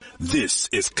This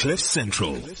is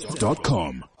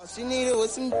CliffCentral.com. All she needed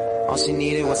was some. All she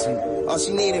needed was some. All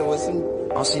she needed was some.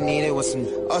 All she needed was some.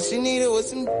 All she needed was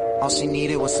some. All she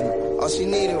needed was some. All she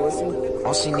needed was some.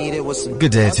 All she needed was some.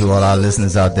 Good day to all our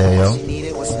listeners out there, yo.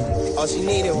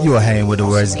 You are hanging with the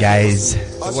words, guys.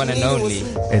 The one and only.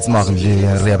 It's Malcolm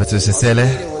Julian Riabetu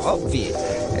Sesele. Obvious.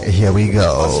 Here we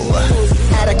go.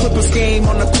 Hey,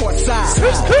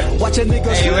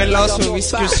 when last week we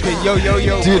screw. Yo.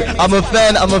 Dude, I'm a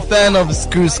fan of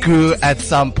screw at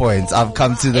some point. I've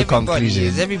come to the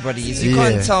conclusion. Everybody is. You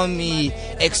can't tell me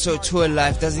Extra Tour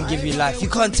Life doesn't give you life. You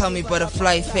can't tell me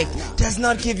Butterfly Effect does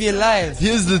not give you life.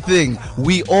 Here's the thing.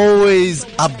 We always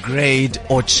upgrade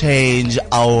or change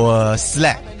our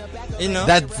slang. You know?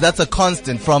 That's a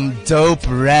constant, from dope,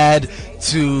 rad,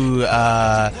 to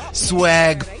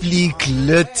swag, fleek,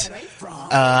 lit.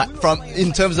 From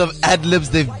in terms of ad-libs,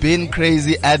 they've been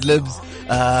crazy ad-libs.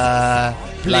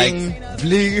 Bling.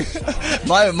 Bling.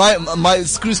 my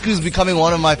screw is becoming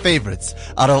one of my favorites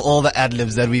out of all the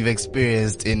ad-libs that we've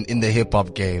experienced in the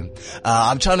hip-hop game.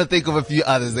 I'm trying to think of a few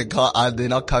others that they're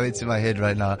not coming to my head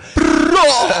right now.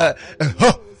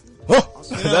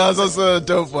 That was also a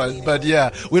dope one. But yeah,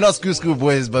 we're not screw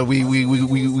boys, but we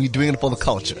doing it for the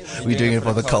culture. We're doing it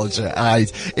for the culture.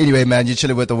 Alright. Anyway, man, you're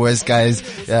chilling with the worst guys.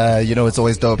 You know, it's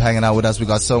always dope hanging out with us. We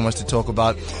got so much to talk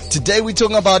about. Today we're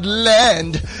talking about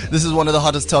land. This is one of the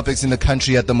hottest topics in the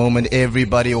country at the moment.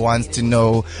 Everybody wants to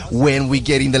know when we're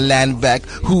getting the land back,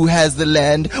 who has the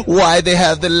land, why they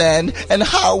have the land, and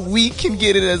how we can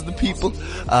get it as the people.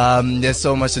 There's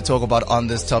so much to talk about on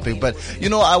this topic, but you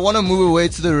know, I want to move away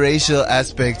to the racial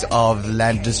aspect of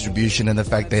land distribution and the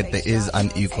fact that there is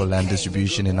unequal land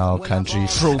distribution in our country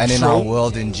and in our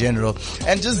world in general,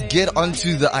 and just get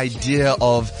onto the idea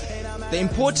of the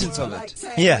importance of it.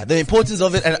 Yeah, the importance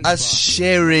of it, and us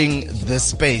sharing the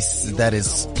space that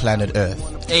is planet Earth.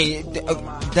 Hey,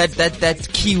 that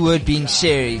keyword being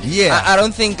sharing. Yeah. I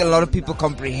don't think a lot of people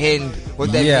comprehend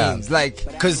what that means.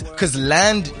 Like, cause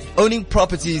land, owning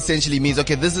property essentially means,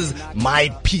 okay, this is my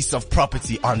piece of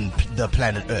property on the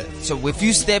planet Earth. So if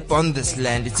you step on this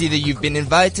land, it's either you've been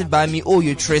invited by me or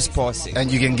you're trespassing. And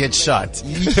you can get shot.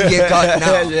 You can get caught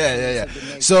now. Yeah.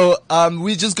 So,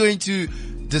 we're just going to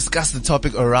discuss the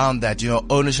topic around that, you know,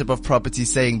 ownership of property,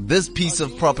 saying this piece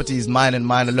of property is mine and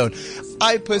mine alone.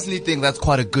 I personally think that's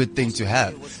quite a good thing to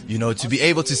have, you know, to be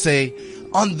able to say,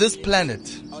 on this planet,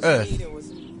 Earth,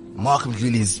 Malcolm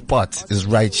Julian's spot is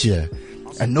right here.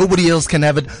 And nobody else can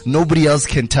have it, nobody else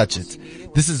can touch it.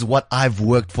 This is what I've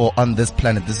worked for on this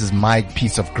planet, this is my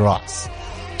piece of grass.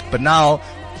 But now,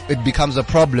 it becomes a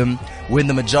problem when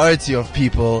the majority of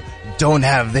people don't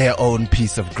have their own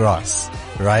piece of grass,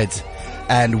 right?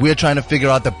 And we're trying to figure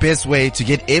out the best way to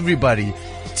get everybody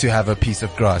to have a piece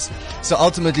of grass. So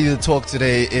ultimately the talk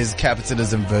today is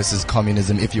capitalism versus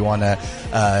communism, if you want to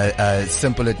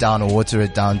simple it down or water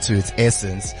it down to its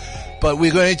essence. But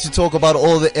we're going to talk about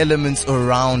all the elements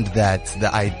around that,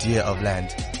 the idea of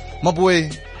land. My boy,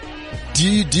 do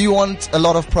you want a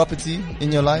lot of property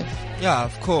in your life? Yeah,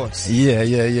 of course. Yeah.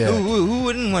 Who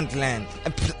wouldn't want land?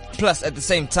 Plus, at the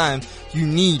same time, you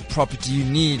need property, you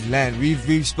need land.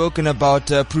 We've spoken about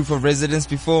proof of residence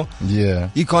before. Yeah.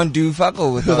 You can't do fuck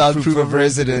all without proof of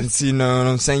residence. You know what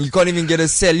I'm saying? You can't even get a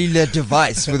cellular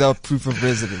device without proof of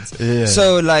residence. Yeah.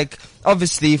 So, like,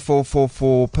 obviously, for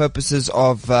purposes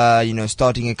of you know,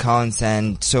 starting accounts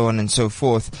and so on and so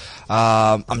forth,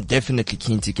 I'm definitely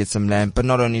keen to get some land. But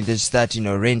not only just that, you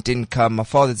know, rent income. My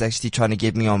father's actually trying to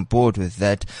get me on board with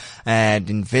that and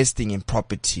investing in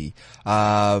property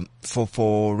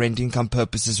for rent income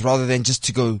purposes, rather than just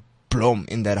to go blom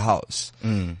in that house,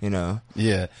 you know.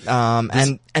 Yeah.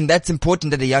 And that's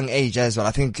important at a young age as well.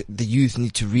 I think the youth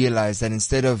need to realize that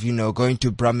instead of, you know, going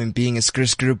to Brum and being a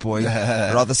screw boy,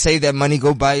 rather save that money,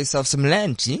 go buy yourself some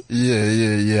land, see?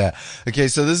 Yeah. Okay,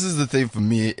 so this is the thing for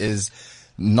me, is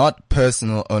not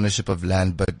personal ownership of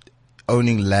land, but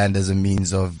owning land as a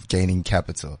means of gaining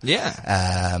capital.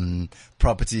 Yeah.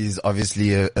 Property is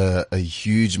obviously a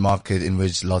huge market in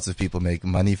which lots of people make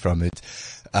money from it.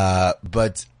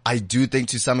 But I do think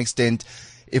to some extent,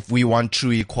 if we want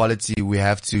true equality, we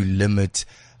have to limit,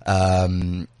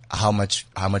 how much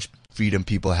freedom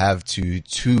people have to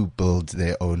build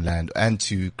their own land and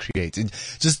to create. And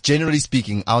just generally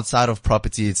speaking, outside of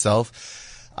property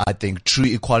itself, I think true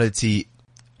equality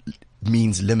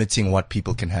means limiting what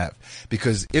people can have.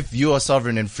 Because if you are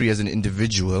sovereign and free as an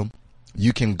individual,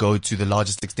 you can go to the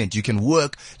largest extent. You can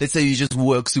work. Let's say you just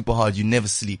work super hard. You never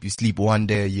sleep. You sleep one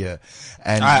day a year.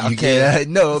 And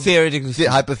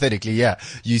hypothetically, yeah.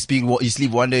 You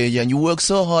sleep one day a year and you work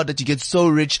so hard that you get so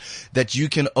rich that you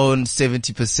can own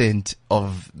 70%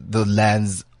 of the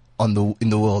lands in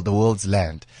the world, the world's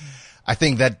land, I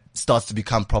think that starts to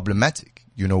become problematic.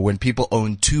 You know, when people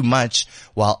own too much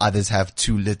while others have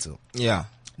too little. Yeah.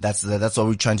 That's what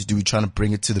we're trying to do. We're trying to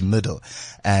bring it to the middle,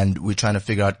 and we're trying to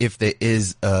figure out if there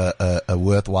is a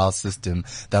worthwhile system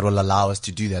that will allow us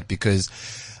to do that, because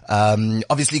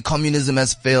obviously communism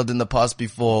has failed in the past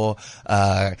before.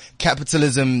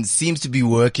 Capitalism seems to be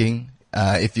working,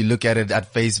 if you look at it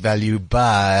at face value,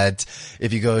 but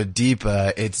if you go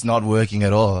deeper, it's not working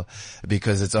at all,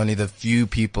 because it's only the few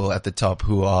people at the top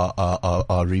who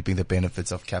are reaping the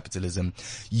benefits of capitalism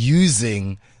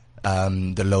using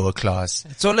the lower class.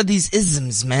 It's all of these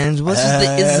isms, man. What's with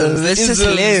the isms? Let's just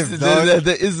live, dog.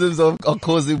 The isms are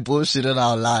causing bullshit in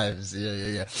our lives.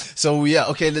 Yeah. So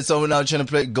so we're now trying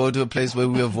to go to a place where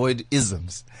we avoid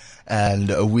isms.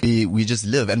 And we just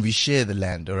live and we share the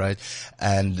land, all right?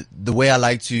 And the way I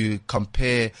like to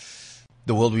compare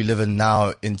the world we live in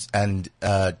now and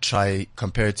try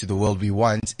compare it to the world we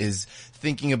want is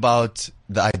thinking about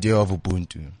the idea of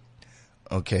Ubuntu.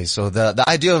 Okay, so the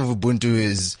idea of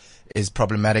Ubuntu is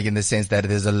problematic in the sense that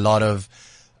there's a lot of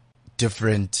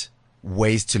different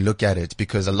ways to look at it,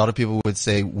 because a lot of people would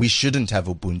say we shouldn't have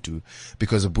Ubuntu,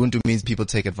 because Ubuntu means people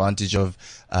take advantage of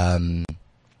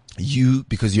you,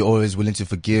 because you're always willing to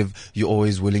forgive, you're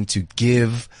always willing to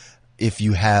give if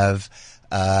you have,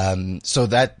 so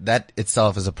that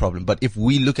itself is a problem. But if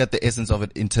we look at the essence of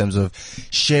it in terms of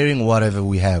sharing whatever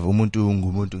we have, umuntu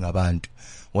ngumuntu ngabantu,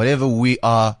 whatever we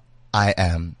are, I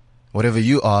am, whatever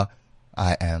you are,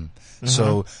 I am. Mm-hmm.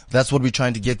 So that's what we're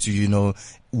trying to get to, you know.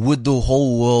 Would the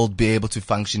whole world be able to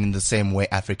function in the same way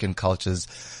African cultures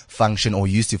function, or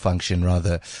used to function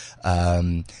rather,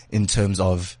 in terms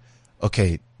of,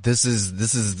 okay, this is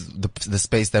the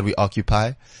space that we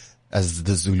occupy as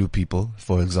the Zulu people,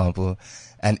 for example.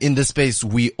 And in this space,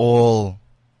 we all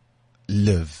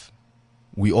live.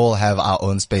 We all have our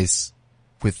own space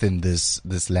within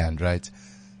this land, right?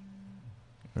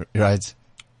 Right?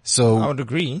 So I would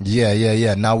agree.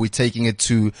 Yeah. Now we're taking it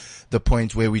to the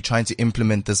point where we're trying to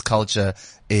implement this culture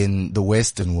in the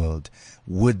Western world.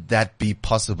 Would that be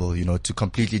possible, you know, to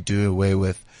completely do away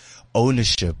with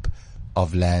ownership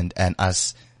of land and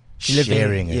us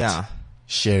sharing it? Yeah.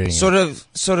 Sharing sort it.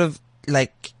 Sort of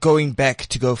like going back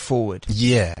to go forward.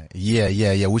 Yeah.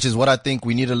 Which is what I think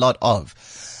we need a lot of.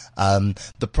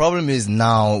 The problem is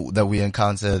now that we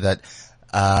encounter that,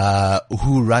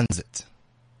 who runs it?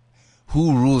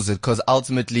 Who rules it? Because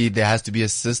ultimately there has to be a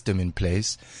system in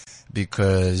place,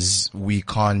 because we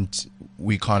can't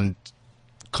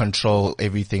control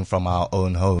everything from our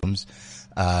own homes.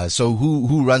 So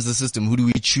who runs the system? Who do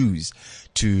we choose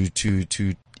to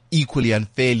equally and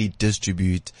fairly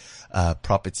distribute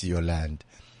property or land?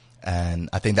 And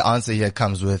I think the answer here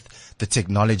comes with the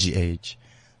technology age.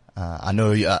 I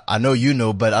know you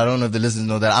know, but I don't know if the listeners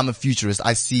know that I'm a futurist.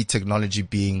 I see technology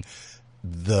being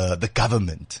the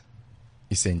government,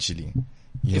 essentially.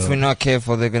 If we're not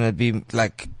careful, they're gonna be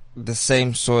like the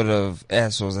same sort of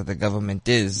assholes that the government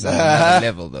is at another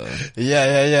level, though.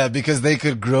 Yeah, because they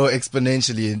could grow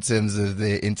exponentially in terms of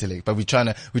their intellect. But we're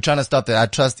trying to stop that. I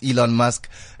trust Elon Musk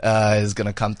is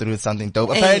gonna come through with something dope.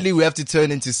 Apparently, we have to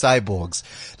turn into cyborgs.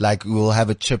 Like, we'll have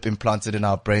a chip implanted in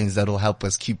our brains that'll help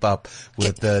us keep up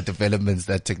with the developments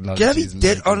that technology is making. Can I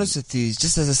be dead honest with you?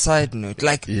 Just as a side note,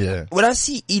 like, when I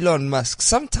see Elon Musk,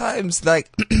 sometimes, like,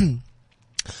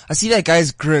 I see that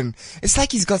guy's grin. It's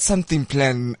like he's got something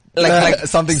planned. Like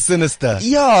something sinister.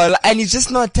 Yeah, and he's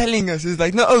just not telling us. He's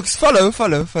like, no, Oaks, follow.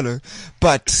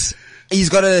 But he's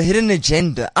got a hidden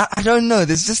agenda. I don't know.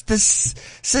 There's just this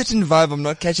certain vibe I'm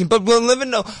not catching. But we'll never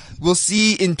know. We'll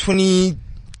see in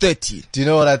 2030. Do you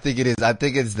know what I think it is? I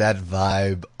think it's that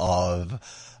vibe of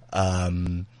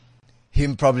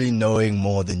him probably knowing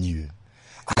more than you.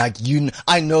 Like,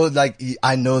 I know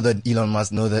that Elon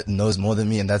Musk knows more than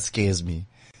me, and that scares me,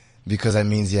 because that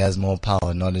means he has more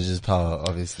power. Knowledge is power,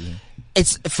 obviously.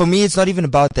 For me, it's not even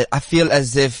about that. I feel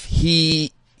as if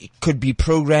he could be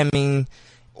programming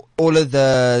all of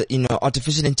the,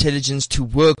 artificial intelligence to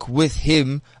work with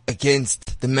him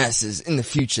against the masses in the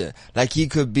future. Like, he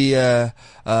could be a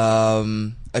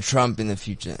Trump in the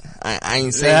future. I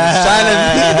ain't saying he's trying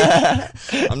to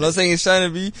be. I'm not saying he's trying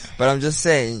to be, but I'm just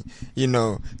saying,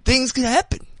 things could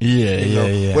happen.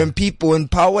 Yeah. When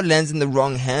power lands in the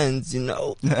wrong hands,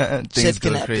 things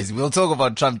go crazy. We'll talk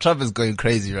about Trump. Trump is going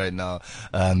crazy right now.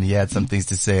 He had some things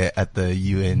to say at the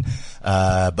UN,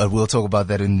 but we'll talk about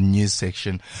that in the news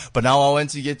section. But now I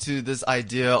want to get to this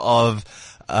idea of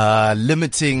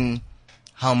limiting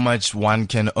how much one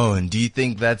can own. Do you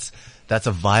think that's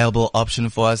a viable option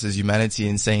for us as humanity,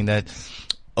 in saying that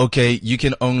okay, you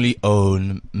can only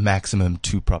own maximum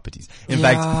 2 properties. In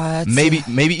Yeah, fact, that's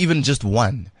maybe even just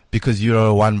 1 because you're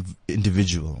a one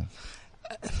individual.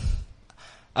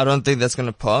 I don't think that's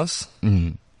gonna pass.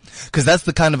 Because that's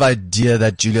the kind of idea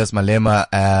that Julius Malema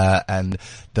and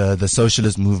the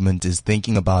socialist movement is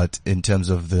thinking about in terms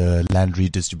of the land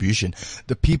redistribution.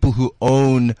 The people who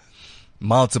own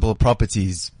multiple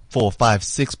properties, 4, 5,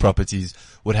 6 properties,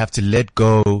 would have to let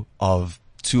go of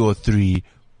 2 or 3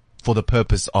 for the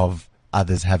purpose of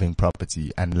others having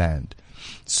property and land.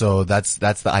 So that's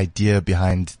the idea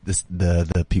behind this,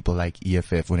 the people like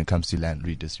EFF when it comes to land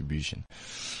redistribution.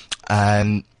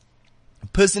 And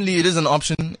personally, it is an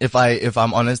option. If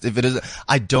I'm honest, if it is,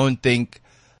 I don't think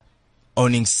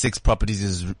owning 6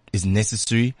 properties is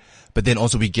necessary. But then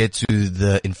also we get to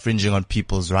the infringing on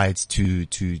people's rights to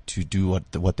do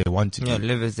what they want to do. Yeah,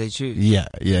 live as they choose. Yeah.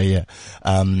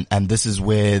 And this is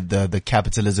where the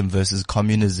capitalism versus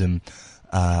communism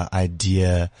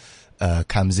idea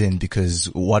comes in, because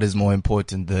what is more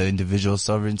important, the individual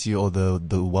sovereignty or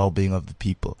the well-being of the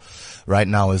people? Right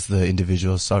now is the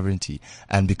individual sovereignty.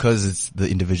 And because it's the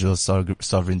individual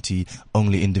sovereignty,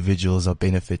 only individuals are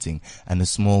benefiting and a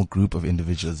small group of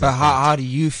individuals. But how do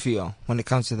you feel when it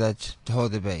comes to that whole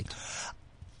debate?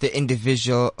 The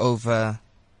individual over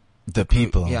the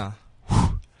people. Yeah.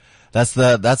 That's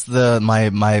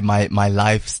my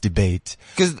life's debate.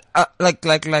 Because like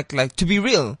to be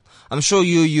real, I'm sure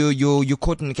you're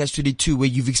caught in the catch-22 where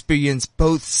you've experienced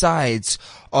both sides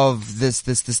of this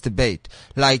debate.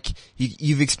 Like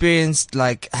you've experienced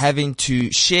like having to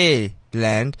share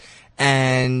land,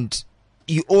 and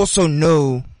you also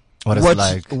know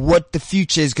what the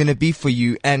future is going to be for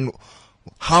you and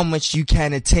how much you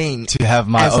can attain to have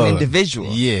my as own. an individual.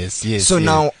 Yes. So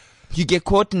now you get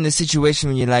caught in a situation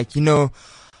when you're like,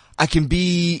 I can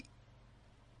be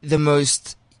the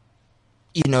most,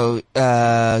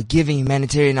 giving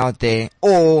humanitarian out there,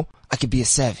 or I could be a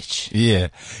savage. Yeah.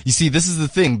 You see, this is the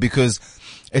thing, because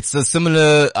it's a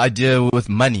similar idea with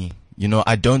money.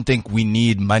 I don't think we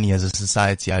need money as a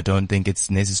society. I don't think it's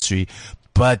necessary.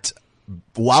 But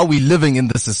while we're living in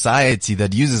the society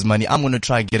that uses money, I'm going to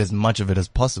try and get as much of it as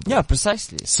possible. Yeah,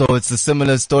 precisely. So it's a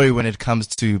similar story when it comes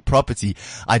to property.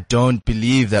 I don't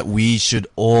believe that we should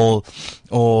I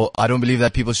don't believe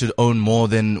that people should own more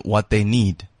than what they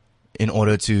need in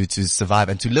order to survive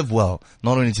and to live well.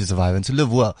 Not only to survive and to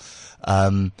live well.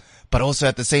 But also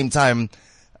at the same time,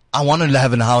 I want to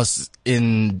have a house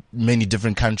in many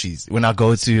different countries. When I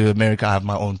go to America, I have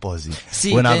my own posse.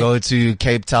 When I go to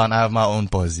Cape Town, I have my own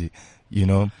posse.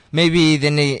 Maybe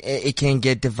then it can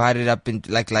get divided up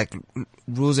into like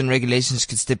rules and regulations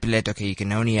could stipulate, okay, you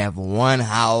can only have one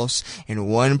house in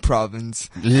one province.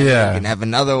 Yeah. You can have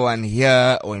another one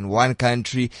here or in one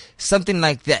country. Something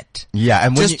like that. Yeah.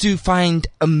 And just to find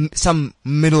some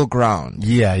middle ground.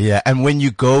 Yeah. And when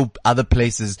you go other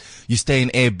places, you stay in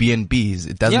Airbnbs.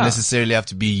 It doesn't necessarily have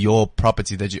to be your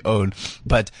property that you own,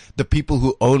 but the people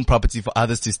who own property for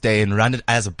others to stay and run it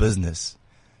as a business,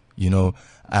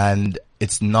 and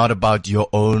it's not about your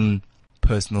own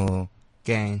personal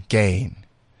gain.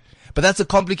 But that's a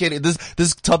complicated,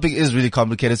 this topic is really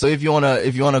complicated. So if you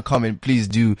wanna comment, please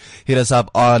do hit us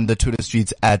up on the Twitter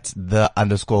streets at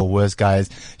 _worst guys.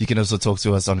 You can also talk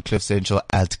to us on Cliff Central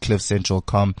at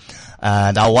cliffcentral.com.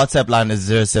 And our WhatsApp line is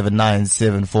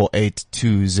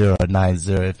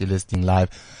 0797482090 if you're listening live.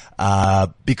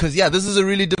 Because this is a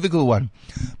really difficult one.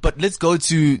 But let's go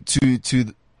to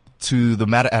the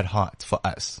matter at heart for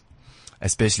us,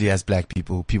 especially as black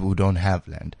people who don't have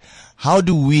land. How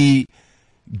do we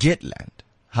get land?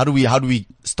 How do we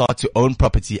start to own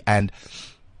property? And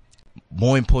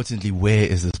more importantly, where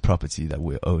is this property that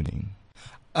we're owning?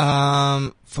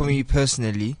 For me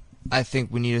personally, I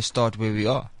think we need to start where we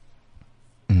are.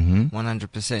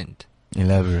 100%.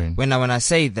 Elaborate. When I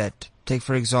say that, take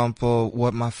for example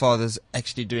what my father's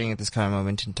actually doing at this current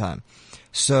moment in time.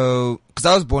 So, because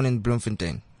I was born in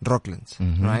Bloemfontein, Rocklands,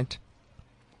 right?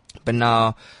 But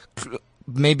now,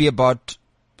 maybe about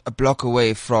a block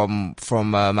away from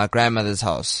my grandmother's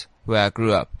house where I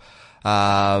grew up,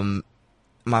 my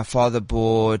father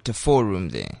bought a 4-room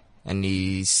there, and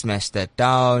he smashed that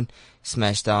down,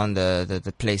 smashed down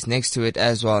the place next to it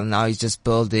as well. Now he's just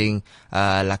building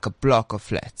like a block of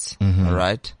flats, all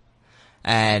right,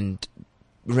 and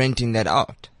renting that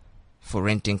out for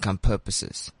rent income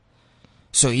purposes.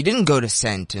 So he didn't go to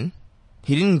Sandton.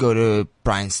 He didn't go to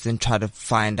Bryanston, try to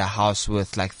find a house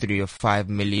worth like 3 or 5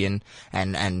 million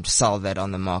and sell that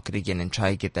on the market again and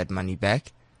try to get that money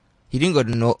back. He didn't go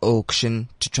to no auction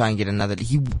to try and get another.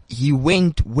 He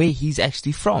went where he's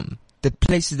actually from. the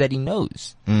places that he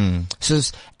knows. So,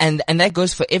 and that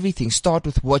goes for everything. Start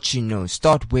with what you know.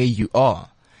 Start where you are.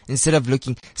 Instead of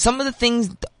looking, some of the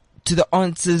things to the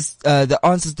answers to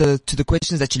the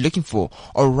questions that you're looking for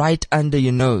are right under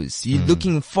your nose. You're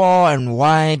looking far and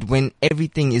wide when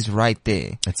everything is right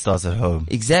there. It starts at home.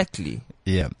 Exactly.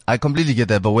 Yeah, I completely get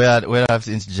that. But where I have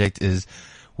to interject is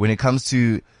when it comes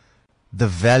to the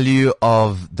value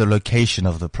of the location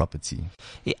of the property.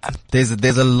 Yeah. There's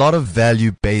a lot of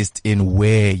value based in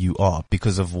where you are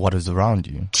because of what is around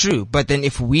you. True. But then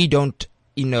if we don't,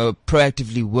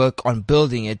 proactively work on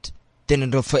building it, then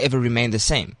it'll forever remain the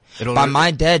same. By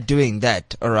my dad doing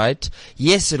that, alright,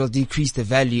 yes, it'll decrease the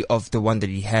value of the one that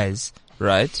he has,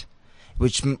 right?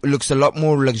 Which looks a lot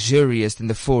more luxurious than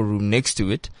the 4-room next to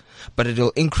it, but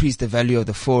it'll increase the value of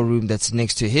the 4-room that's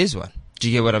next to his one. Do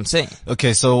you get what I'm saying?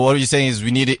 Okay, so what you're saying is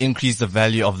we need to increase the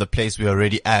value of the place we're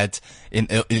already at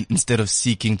instead of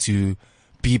seeking to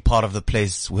be part of the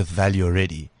place with value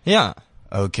already. Yeah.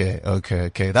 Okay.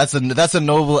 That's a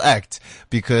noble act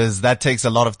because that takes a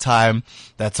lot of time.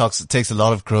 That takes a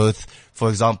lot of growth. For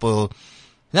example,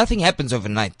 nothing happens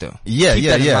overnight though. Yeah, Keep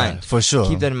that in mind. For sure.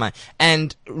 Keep that in mind.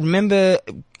 And remember,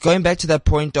 going back to that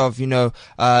point of,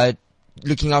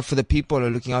 looking out for the people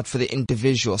or looking out for the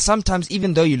individual. Sometimes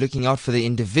even though you're looking out for the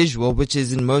individual, which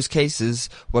is in most cases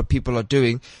what people are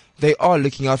doing, they are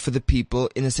looking out for the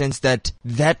people in the sense that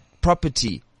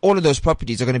property, all of those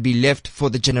properties are going to be left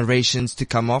for the generations to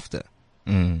come after.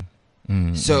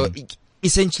 So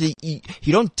essentially,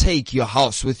 you don't take your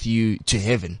house with you to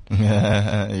heaven.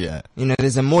 Yeah.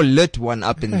 There's a more lit one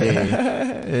up in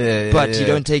there. But you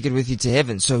don't take it with you to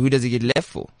heaven. So who does it get left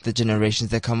for? The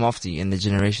generations that come after you and the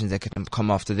generations that can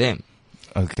come after them.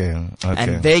 Okay.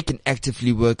 And they can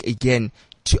actively work again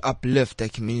to uplift their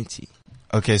community.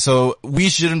 Okay, so we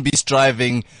shouldn't be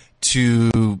striving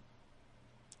to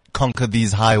conquer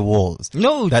these high walls.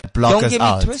 No, that block us out. Don't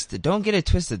get me twisted. Don't get it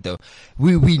twisted though.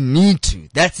 We need to.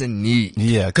 That's a need.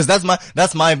 Yeah, cause that's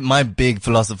my big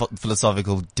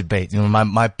philosophical debate.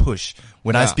 My push.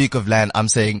 When I speak of land, I'm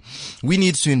saying we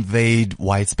need to invade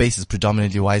white spaces,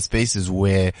 predominantly white spaces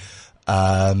where,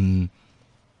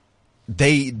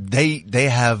 they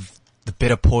have the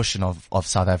better portion of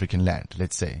South African land,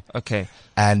 let's say. Okay.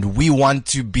 And we want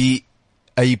to be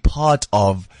a part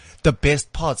of the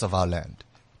best parts of our land.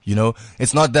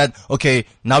 It's not that, okay,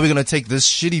 now we're going to take this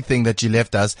shitty thing that you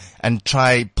left us and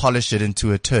try polish it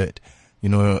into a turd.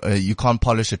 You can't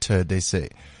polish a turd, they say.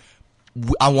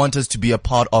 I want us to be a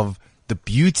part of the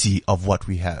beauty of what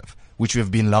we have, which we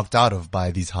have been locked out of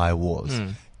by these high walls.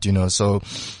 So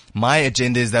my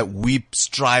agenda is that we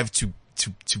strive to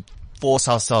force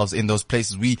ourselves in those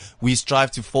places. We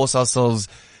strive to force ourselves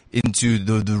into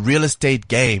the real estate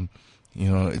game.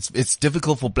 It's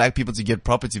difficult for black people to get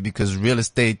property because real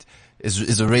estate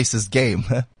is a racist game.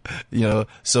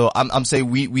 So I'm saying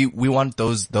we want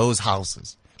those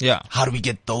houses. Yeah. How do we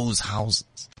get those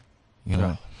houses?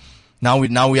 Now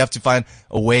we have to find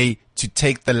a way to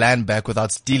take the land back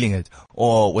without stealing it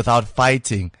or without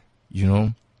fighting,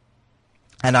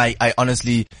 And I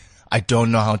honestly, I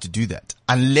don't know how to do that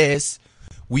unless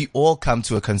we all come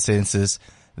to a consensus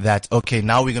that, okay,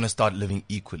 now we're going to start living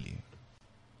equally.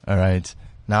 All right.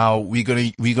 Now we're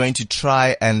going to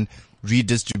try and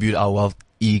redistribute our wealth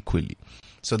equally.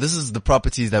 So this is the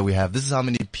properties that we have. This is how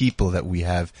many people that we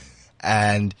have.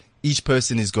 And each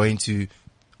person is going to,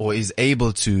 or is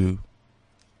able to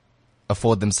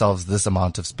afford themselves this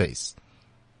amount of space.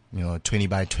 20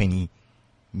 by 20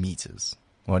 meters,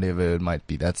 whatever it might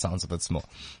be. That sounds a bit small,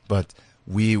 but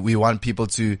we want people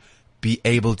to be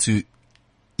able to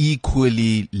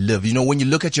equally live. When you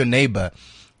look at your neighbor,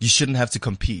 you shouldn't have to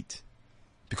compete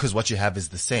because what you have is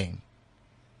the same.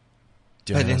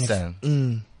 Do you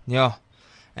understand? Yeah.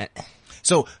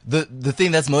 So the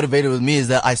thing that's motivated with me is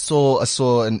that I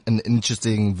saw an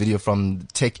interesting video from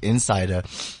Tech Insider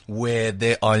where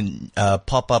there are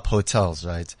pop-up hotels,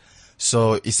 right?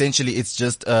 So essentially it's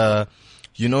just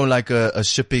like a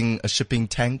shipping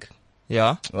tank.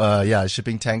 Yeah. A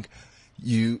shipping tank.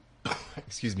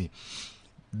 Excuse me.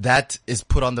 That is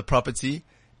put on the property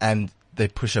and they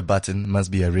push a button,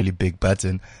 must be a really big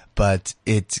button, but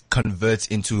it converts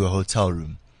into a hotel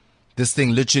room. This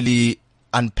thing literally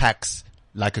unpacks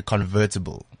like a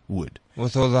convertible would.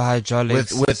 With all the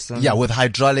hydraulics. With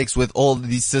hydraulics, with all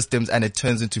these systems, and it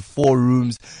turns into 4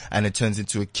 rooms, and it turns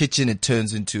into a kitchen, it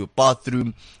turns into a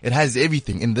bathroom. It has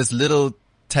everything in this little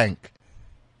tank.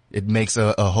 It makes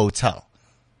a hotel.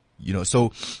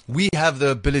 So we have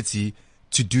the ability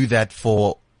to do that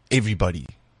for everybody.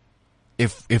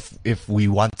 If we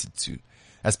wanted to.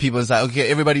 As people, it's like, okay,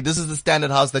 everybody, this is the standard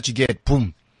house that you get.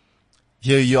 Boom.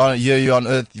 Here you're on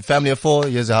earth, your family of 4,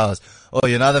 here's your house. Oh,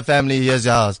 you're another family, here's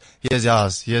your house. Here's your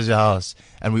house, here's your house.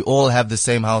 And we all have the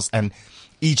same house, and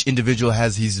each individual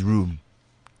has his room.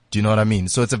 Do you know what I mean?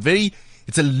 So it's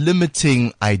a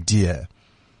limiting idea.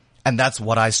 And that's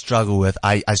what I struggle with.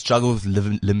 I struggle with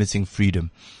limiting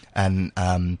freedom and,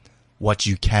 what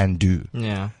you can do.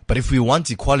 Yeah. But if we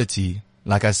want equality,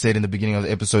 like I said in the beginning of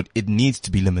the episode, it needs to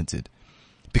be limited,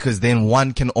 because then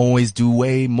one can always do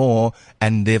way more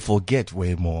and therefore get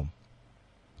way more.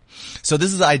 So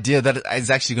this is the idea that is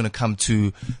actually going to come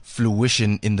to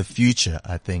fruition in the future,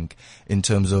 I think, in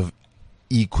terms of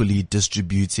equally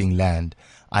distributing land.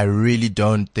 I really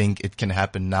don't think it can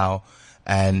happen now.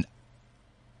 And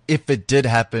if it did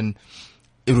happen,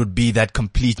 it would be that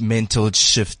complete mental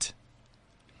shift.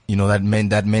 You know, that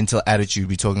mental attitude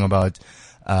we're talking about,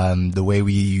 the way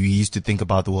we used to think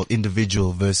about the world,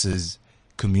 individual versus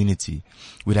community.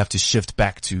 We'd have to shift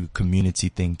back to community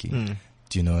thinking.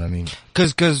 Do you know what I mean?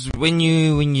 Cause when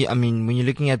you're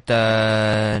looking at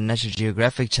the National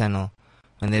Geographic channel,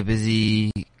 when they're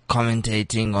busy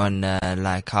commentating on,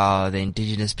 like how the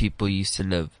indigenous people used to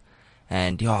live.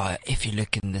 And, if you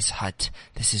look in this hut,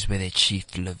 this is where their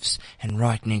chief lives. And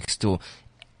right next door,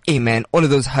 hey man, all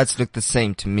of those huts look the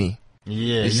same to me.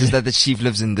 Yeah. It's just that the chief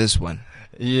lives in this one.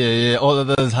 Yeah. All of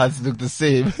those huts look the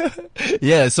same.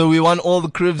 Yeah. So we want all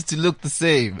the cribs to look the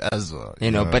same as well.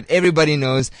 You know, but everybody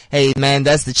knows, hey man,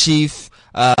 that's the chief.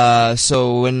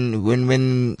 So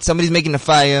when somebody's making a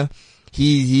fire,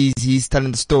 he's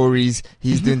telling the stories,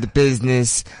 he's doing the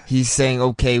business, he's saying,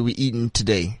 okay, we're eating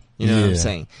today. You know what I'm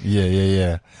saying?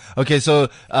 Yeah. Okay. So,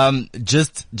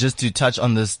 just to touch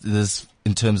on this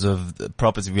in terms of the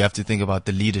property, we have to think about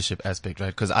the leadership aspect,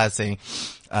 right? Cause I was saying,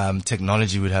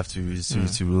 technology would have to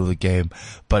rule the game.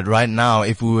 But right now,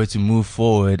 if we were to move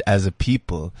forward as a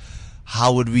people,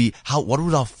 what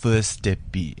would our first step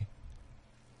be?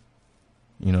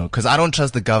 You know, cause I don't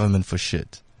trust the government for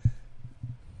shit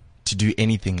to do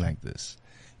anything like this.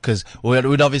 Cause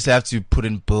we'd obviously have to put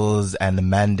in bills and a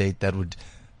mandate that would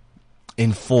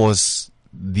enforce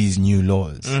these new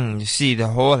laws. You see, the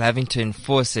whole having to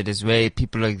enforce it is where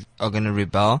people are going to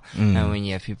rebel. And when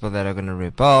you have people that are going to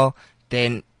rebel,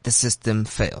 then the system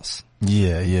fails.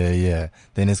 Yeah.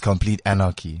 Then it's complete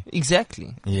anarchy.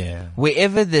 Exactly. Yeah.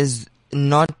 Wherever there's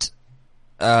not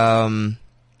a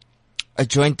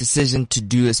joint decision to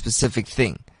do a specific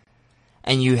thing,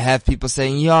 and you have people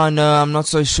saying, no, I'm not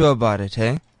so sure about it,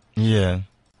 hey? Yeah.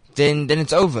 Then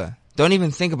it's over. Don't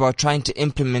even think about trying to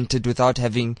implement it without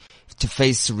having to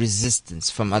face resistance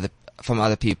from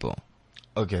other people.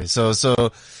 Okay, so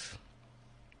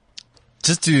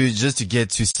just to get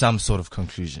to some sort of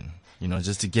conclusion, you know,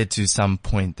 just to get to some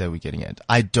point that we're getting at.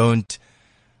 I don't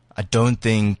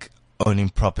think owning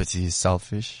property is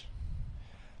selfish,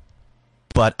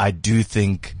 but I do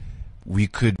think we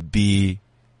could be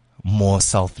more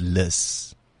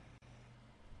selfless.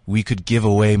 We could give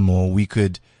away more. We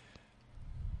could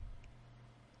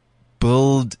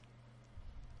build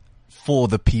for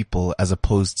the people as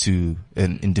opposed to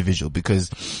an individual,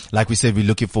 because like we said, we're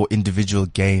looking for individual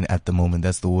gain at the moment.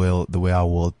 That's the way our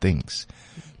world thinks.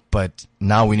 But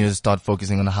now we need to start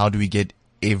focusing on how do we get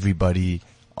everybody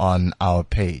on our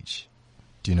page.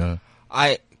 Do you know?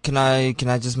 Can I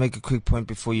just make a quick point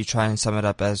before you try and sum it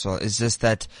up as well? It's just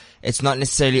that it's not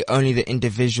necessarily only the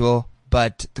individual,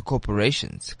 but the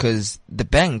corporations, because the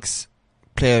banks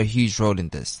play a huge role in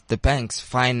this. The banks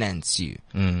finance you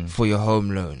for your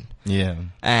home loan. Yeah.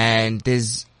 And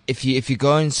if you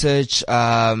go and search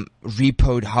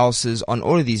repoed houses on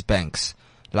all of these banks,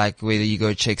 like whether you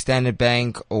go check Standard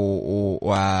Bank or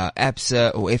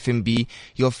ABSA or FNB,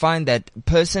 you'll find that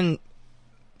person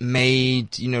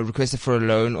requested for a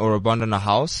loan or a bond on a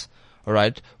house, all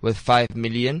right, with 5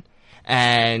 million,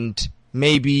 and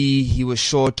maybe he was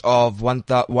short of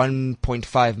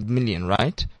 1.5 million,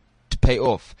 right? Pay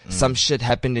off. Some shit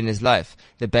happened in his life.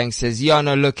 The bank says,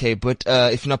 look, hey, but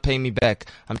if you're not paying me back,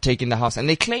 I'm taking the house. And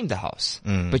they claimed the house.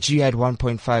 But you had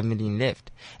 1.5 million left.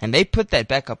 And they put that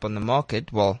back up on the market,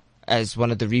 as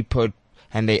one of the repo,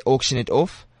 and they auction it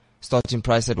off, starting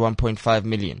price at 1.5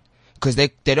 million. Because they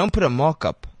don't put a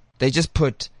markup. They just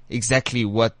put exactly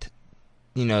what,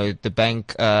 the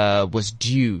bank was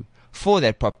due for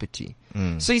that property.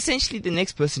 So essentially the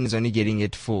next person is only getting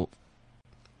it for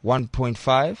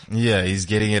 1.5. Yeah, he's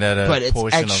getting it at a but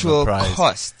portion it's actual of the price.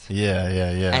 Cost.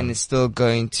 Yeah. And it's still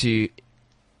going to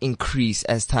increase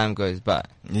as time goes by.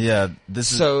 Yeah,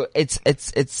 so it's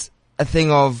a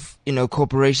thing of,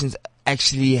 corporations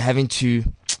actually having to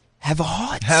have a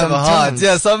heart.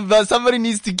 Yeah, somebody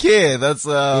needs to care. That's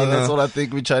what I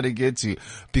think we're trying to get to.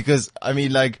 Because,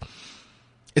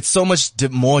 it's so much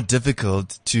more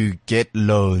difficult to get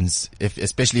loans,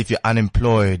 especially if you're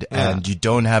unemployed and you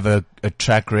don't have a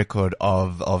track record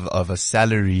of a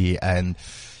salary, and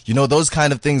those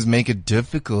kind of things make it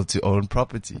difficult to own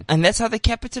property. And that's how the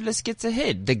capitalist gets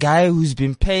ahead. The guy who's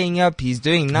been paying up, he's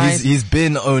doing nice. He's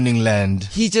been owning land.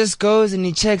 He just goes and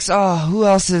he checks, who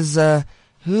else is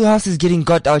getting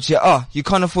got out here? Oh, you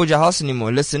can't afford your house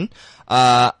anymore. Listen,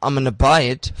 I'm gonna buy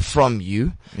it from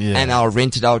you and I'll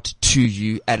rent it out to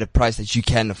you at a price that you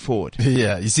can afford.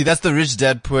 Yeah. You see, that's the rich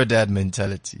dad, poor dad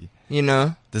mentality.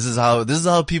 This is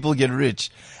how people get rich.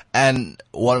 And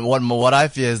what I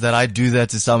fear is that I do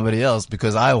that to somebody else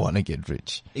because I want to get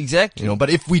rich. Exactly. But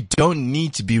if we don't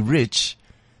need to be rich,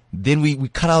 then we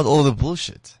cut out all the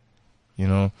bullshit.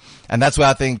 And that's where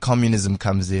I think communism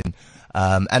comes in.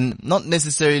 And not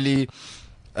necessarily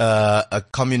a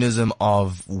communism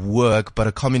of work, but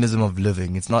a communism of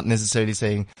living. It's not necessarily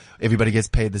saying everybody gets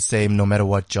paid the same no matter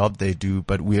what job they do,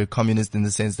 but we're communist in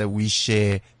the sense that we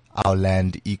share our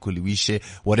land equally. We share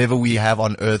whatever we have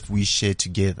on earth, we share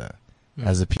together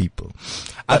as a people.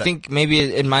 I think maybe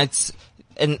it might,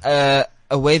 a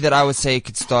way that I would say it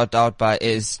could start out by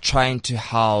is trying to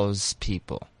house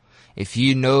people. If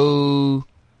you know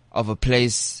of a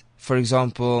place, for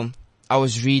example, I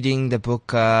was reading the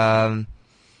book, one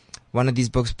of these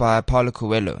books by Paulo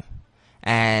Coelho,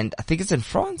 and I think it's in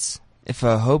France. If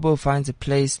a hobo finds a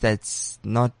place that's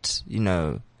not,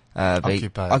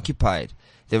 occupied,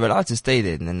 they're allowed to stay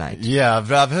there in the night. Yeah,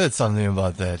 I've heard something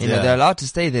about that. They're allowed to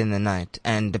stay there in the night,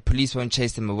 and the police won't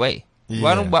chase them away.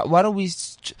 Yeah. Why don't we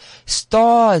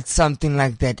start something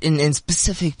like that in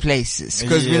specific places?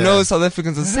 Because we know South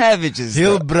Africans are savages.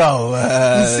 Hillbrow,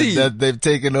 that they've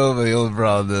taken over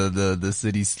Hillbrow, the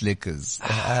city slickers.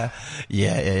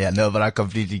 Yeah. No, but I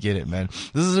completely get it, man.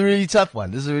 This is a really tough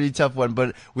one.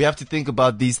 But we have to think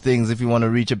about these things if we want to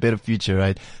reach a better future,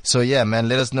 right? So yeah, man,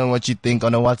 let us know what you think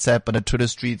on the WhatsApp and the Twitter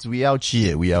streets. We out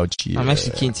here. I'm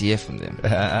actually keen to hear from them.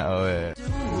 Oh, yeah.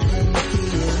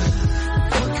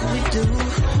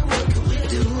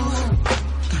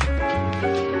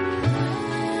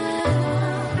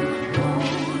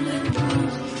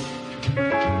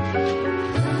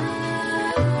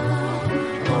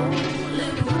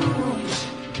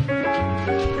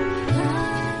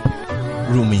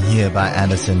 Roomy here by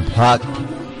Anderson .Paak.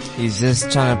 He's just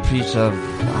trying to preach of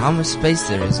how much space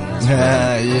there is in this world.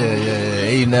 Yeah.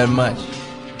 Ain't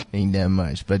that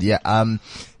much. But yeah,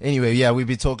 anyway, yeah, we'll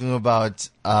be talking about,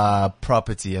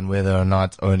 property and whether or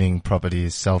not owning property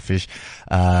is selfish,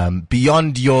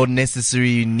 beyond your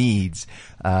necessary needs,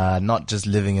 not just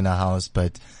living in a house,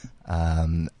 but,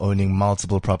 owning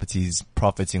multiple properties,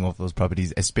 profiting off those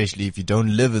properties, especially if you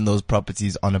don't live in those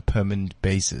properties on a permanent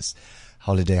basis,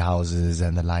 holiday houses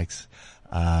and the likes.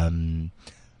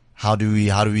 How do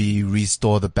we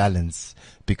restore the balance?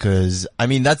 Because, I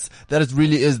mean, that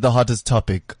really is the hottest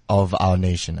topic of our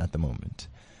nation at the moment,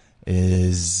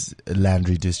 is land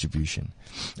redistribution.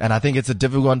 And I think it's a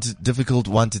difficult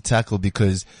one to tackle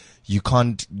because you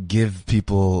can't give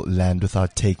people land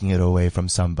without taking it away from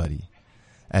somebody.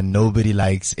 And nobody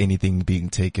likes anything being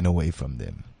taken away from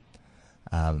them.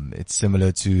 It's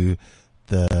similar to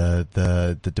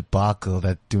the debacle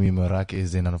that Tumi Morake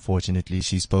is in. Unfortunately,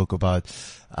 she spoke about,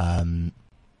 when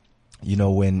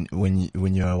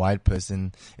you're a white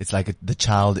person, it's like the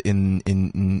child in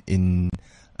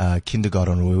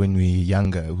kindergarten or when we were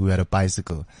younger who had a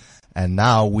bicycle. And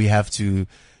now we have to,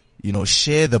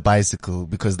 share the bicycle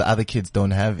because the other kids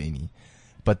don't have any.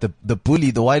 But the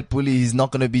white bully, he's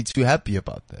not going to be too happy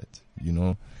about that,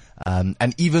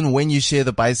 and even when you share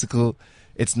the bicycle,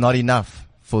 it's not enough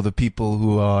for the people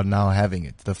who are now having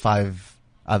it, the 5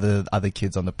 other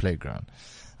kids on the playground.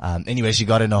 Anyway, she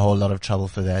got in a whole lot of trouble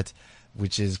for that,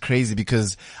 which is crazy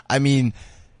because, I mean,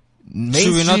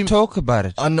 should we not talk about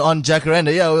it? On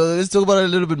Jacaranda, yeah, well, let's talk about it a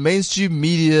little bit. Mainstream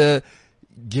media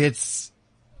gets,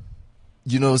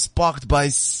 sparked by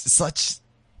such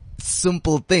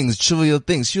simple things, trivial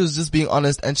things. She was just being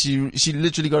honest and she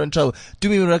literally got in trouble.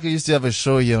 Tumi Morake used to have a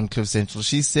show here on Cliff Central.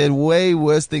 She said way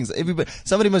worse things.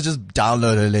 Somebody must just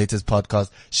download her latest podcast.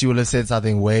 She will have said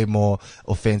something way more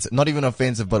offensive, not even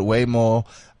offensive, but way more,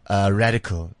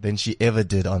 radical than she ever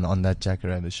did on that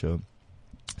Jacaranda show.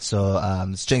 So,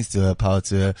 strength to her, power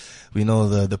to her. We know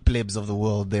the plebs of the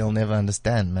world, they'll never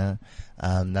understand, man.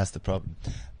 That's the problem.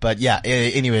 But yeah,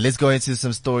 anyway, let's go into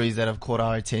some stories that have caught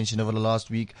our attention over the last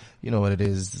week. You know what it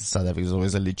is. South Africa is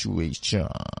always a lituation.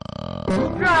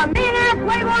 Millionaire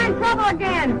Playboy in trouble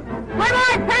again.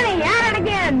 Playboy Penny at it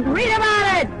again. Read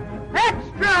about it.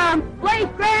 Extra. Place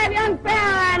grab young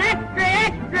fella.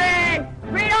 Extra.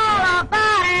 Read all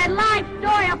about it. Life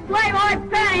story of Playboy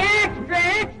Penny.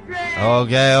 Extra. Extra!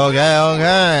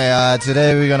 Okay.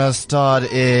 Today we're gonna start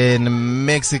in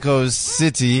Mexico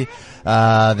City.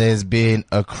 There's been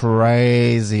a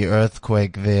crazy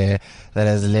earthquake there that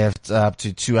has left up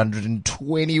to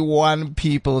 221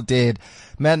 people dead.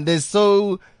 Man, there's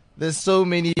so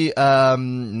many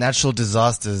natural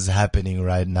disasters happening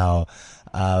right now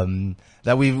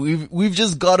that we've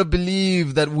just got to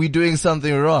believe that we're doing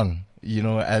something wrong. You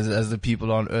know, as the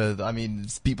people on Earth. I mean,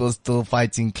 people are still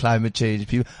fighting climate change.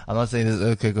 I'm not saying this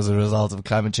earthquake was a result of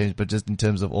climate change, but just in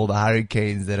terms of all the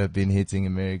hurricanes that have been hitting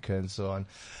America and so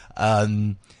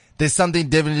on. There's something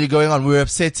definitely going on. We're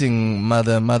upsetting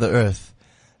Mother Earth.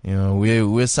 You know,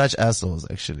 we're such assholes,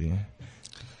 actually.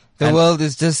 The world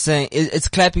is just saying, it's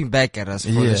clapping back at us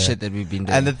for the shit that we've been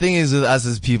doing. And the thing is with us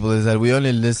as people is that we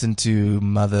only listen to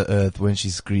Mother Earth when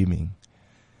she's screaming.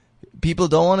 People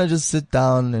don't want to just sit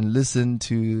down and listen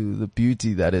to the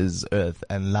beauty that is Earth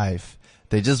and life.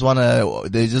 They just want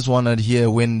to hear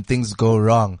when things go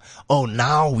wrong. Oh,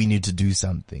 now we need to do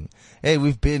something. Hey,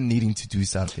 we've been needing to do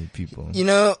something, people. You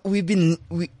know,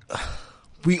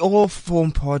 we all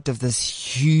form part of this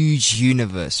huge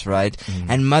universe, right?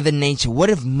 And Mother Nature,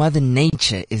 what if Mother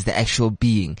Nature is the actual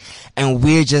being and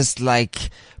we're just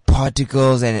like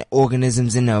particles and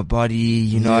organisms in our body,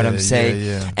 you know what I'm saying?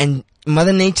 Yeah. And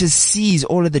Mother Nature sees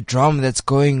all of the drama that's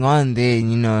going on there,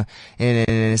 you know,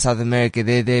 in South America.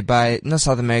 Not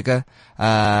South America,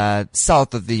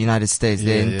 south of the United States,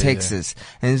 in Texas.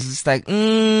 And it's just like,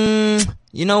 you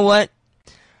know what?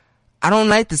 I don't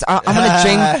like this. I'm gonna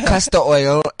drink castor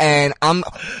oil and I'm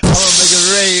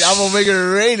gonna make it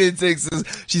rain in Texas.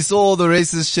 She saw all the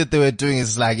racist shit they were doing.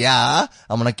 It's like, yeah,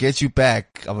 I'm gonna get you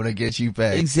back.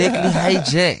 Exactly,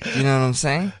 hijack. You know what I'm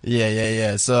saying?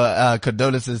 Yeah. So,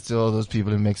 condolences to all those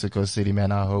people in Mexico City,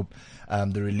 man. I hope,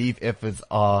 the relief efforts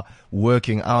are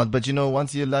working out. But you know,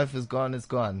 once your life is gone, it's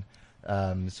gone.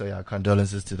 So yeah,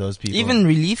 condolences to those people. Even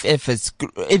relief efforts,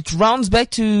 it rounds back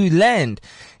to land.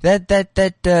 That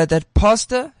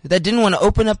pastor that didn't want to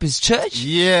open up his church.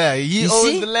 Yeah, he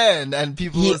owned the land and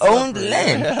people He owned the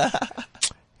land.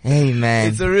 Hey man.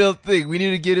 It's a real thing. We need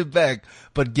to get it back.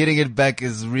 But getting it back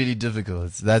is really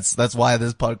difficult. That's why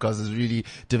this podcast is really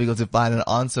difficult to find an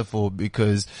answer for,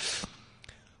 because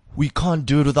we can't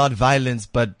do it without violence,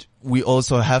 but we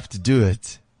also have to do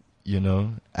it. You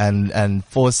know, and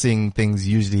forcing things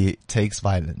usually takes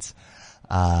violence.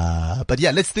 But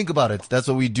yeah, let's think about it. That's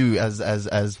what we do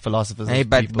as philosophers. Hey,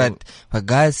 but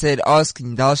God said, ask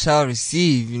and thou shalt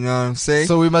receive. You know what I'm saying?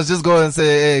 So we must just go and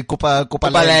say, hey, Copa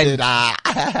land.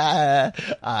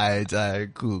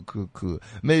 Alright, cool.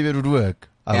 Maybe it would work.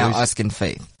 Ask in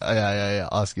faith. Yeah,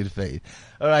 ask in faith.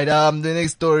 Alright, the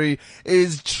next story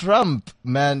is Trump,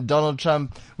 man. Donald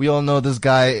Trump. We all know this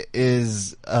guy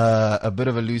is, a bit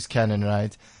of a loose cannon,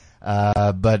 right?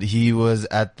 But he was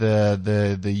at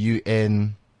the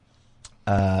UN,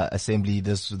 assembly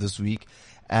this week.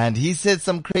 And he said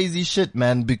some crazy shit,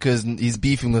 man, because he's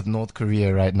beefing with North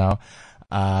Korea right now.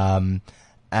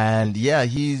 And yeah,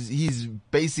 he's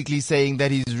basically saying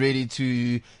that he's ready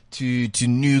to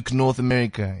nuke North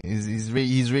America. He's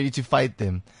ready to fight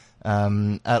them,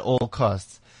 at all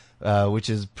costs, which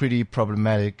is pretty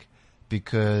problematic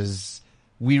because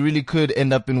we really could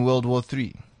end up in World War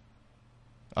III.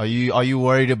 Are you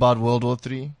worried about World War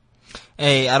III?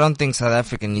 Hey, I don't think South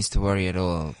Africa needs to worry at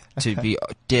all. To be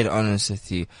dead honest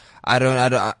with you, I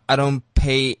don't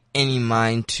pay any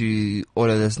mind to all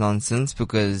of this nonsense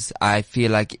because I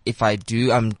feel like if I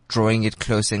do, I'm drawing it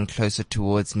closer and closer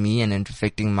towards me and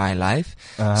affecting my life.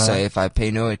 So if I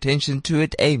pay no attention to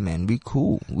it, hey man, we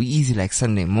cool. We easy like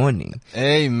Sunday morning.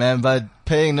 Hey man, but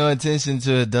paying no attention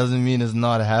to it doesn't mean it's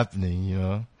not happening, you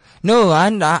know? No, I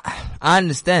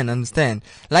understand.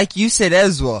 Like you said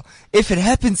as well, if it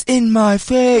happens in my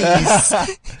face,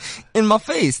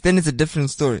 then it's a different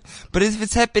story. But if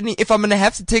it's happening, if I'm gonna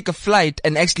have to take a flight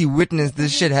and actually witness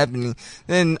this shit happening,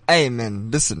 then, hey man,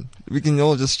 listen, we can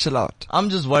all just chill out. I'm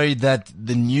just worried that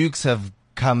the nukes have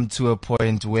come to a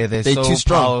point where they're so too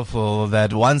strong. Powerful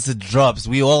that once it drops,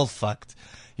 we all fucked.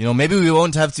 You know, maybe we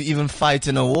won't have to even fight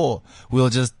in a war. We'll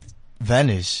just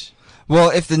vanish. Well,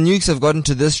 if the nukes have gotten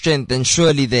to this strength, then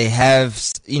surely they have,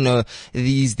 you know,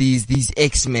 these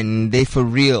X-Men, they're for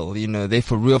real, you know, they're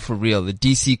for real, the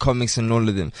DC comics and all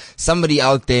of them. Somebody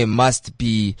out there must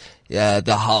be,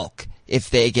 the Hulk if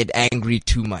they get angry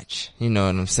too much. You know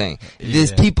what I'm saying? Yeah.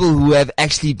 There's people who have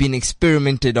actually been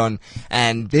experimented on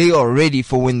and they are ready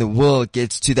for when the world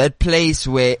gets to that place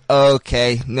where,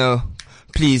 okay, no,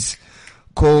 please,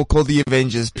 call the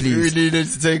Avengers, please. We needed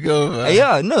to take over.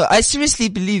 Yeah, no, I seriously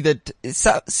believe that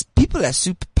people have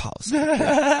superpowers.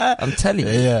 I'm telling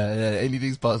you. Yeah,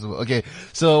 anything's possible. Okay,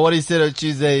 so what he said on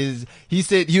Tuesday is, he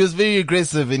said, he was very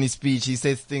aggressive in his speech. He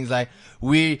says things like,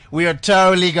 we are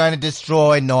totally going to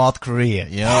destroy North Korea,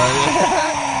 you know?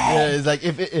 Yeah, it's like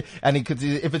if it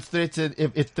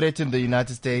threatened the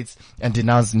United States and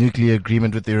denounced nuclear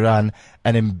agreement with Iran,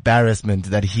 an embarrassment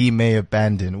that he may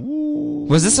abandon. Ooh.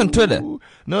 Was this on Twitter?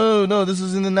 No, this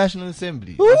was in the National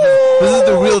Assembly. This is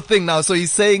the real thing now. So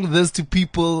he's saying this to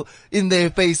people in their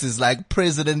faces, like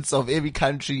presidents of every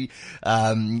country.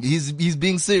 He's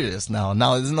being serious now.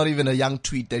 Now, this is not even a young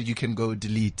tweet that you can go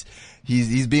delete.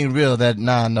 He's being real that,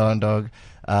 no, dog.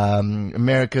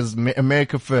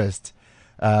 America first.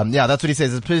 Yeah, that's what he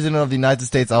says. As President of the United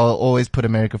States, I'll always put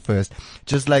America first.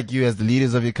 Just like you, as the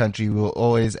leaders of your country, will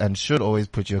always and should always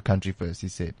put your country first, he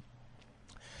said.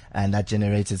 And that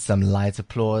generated some light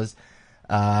applause.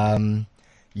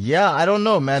 Yeah, I don't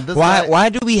know, man. Why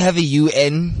do we have a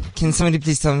UN? Can somebody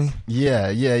please tell me?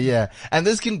 Yeah. And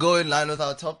this can go in line with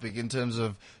our topic in terms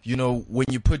of, you know, when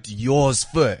you put yours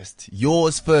first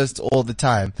all the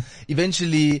time,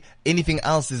 eventually anything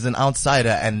else is an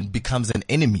outsider and becomes an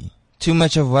enemy. Too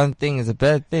much of one thing is a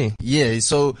bad thing. Yeah,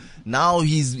 so now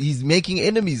he's making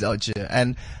enemies out here.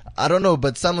 And I don't know,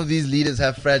 but some of these leaders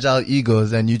have fragile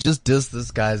egos, and you just diss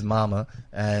this guy's mama,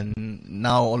 and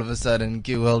now all of a sudden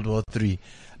get World War III.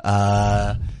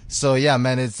 So yeah,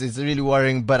 man, it's really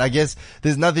worrying, but I guess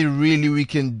there's nothing really we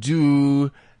can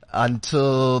do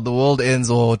until the world ends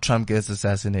or Trump gets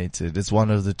assassinated. It's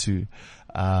one of the two.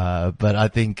 But I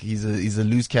think he's a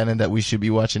loose cannon that we should be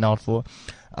watching out for.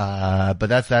 But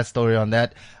that's that story on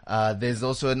that. There's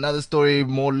also another story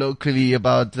more locally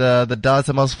about the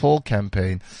Data Must Fall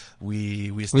campaign.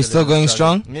 We're still going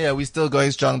strong? Yeah, we're still going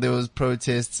strong. There was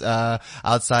protests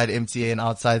outside MTA and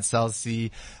outside South Sea.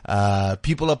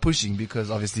 People are pushing because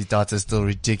obviously data is still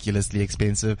ridiculously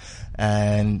expensive,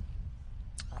 and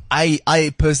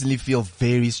I personally feel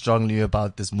very strongly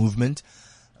about this movement.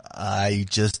 I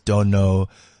just don't know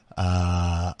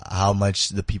how much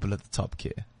the people at the top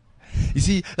care. You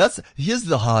see, here's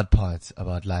the hard part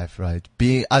about life, right?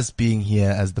 Being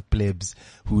here as the plebs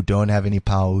who don't have any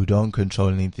power, who don't control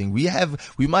anything. We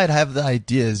might have the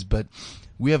ideas, but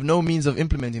we have no means of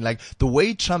implementing. Like, the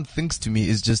way Trump thinks to me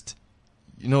is just,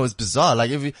 you know, it's bizarre. Like,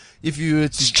 if you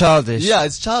it's childish. Yeah,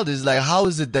 it's childish. Like, how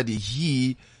is it that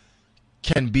he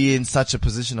can be in such a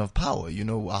position of power? You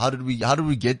know, how did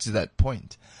we get to that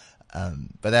point?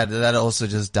 But that also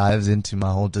just dives into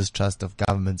my whole distrust of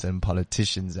governments and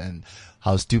politicians and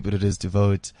how stupid it is to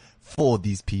vote for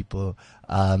these people.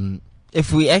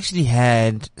 If we actually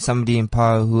had somebody in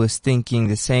power who was thinking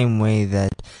the same way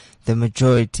that the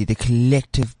majority, the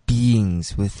collective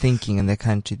beings were thinking in the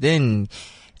country, then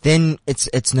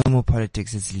it's no more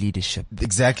politics, it's leadership.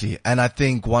 Exactly. And I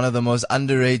think one of the most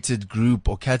underrated group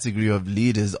or category of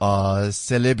leaders are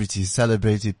celebrities,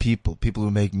 celebrated people who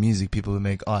make music, people who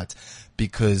make art,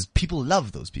 because people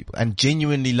love those people and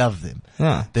genuinely love them.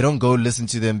 Yeah. They don't go listen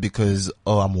to them because,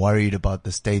 I'm worried about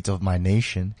the state of my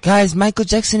nation. Guys, Michael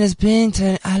Jackson has been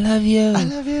to, I love you. I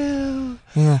love you.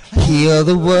 Yeah. Heal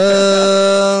the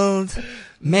world.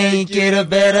 Make it a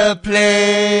better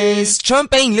place.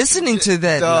 Trump ain't listening to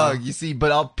that. Dog, no. You see,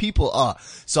 but our people are.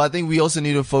 So I think we also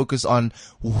need to focus on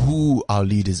who our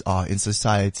leaders are in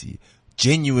society.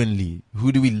 Genuinely,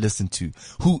 who do we listen to?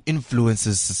 Who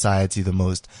influences society the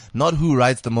most? Not who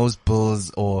writes the most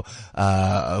bills or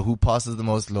who passes the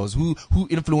most laws. Who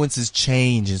influences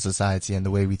change in society and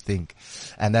the way we think.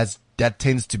 And that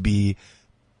tends to be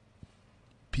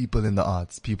people in the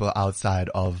arts, people outside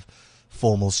of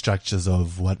formal structures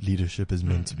of what leadership is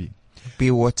meant to be.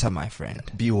 Be water, my friend.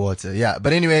 Be water, yeah.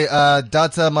 But anyway,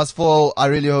 Data Must Fall. I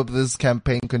really hope this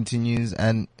campaign continues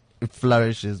and it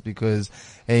flourishes because,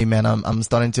 hey man, I'm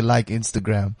starting to like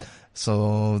Instagram.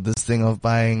 So this thing of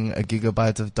buying a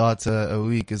gigabyte of data a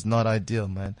week is not ideal,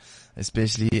 man.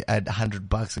 Especially at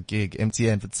 $100 a gig.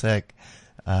 MTN for tech.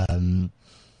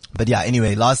 But yeah,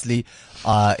 anyway, lastly,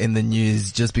 in the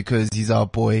news, just because he's our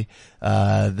boy,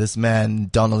 this man,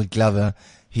 Donald Glover,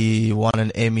 he won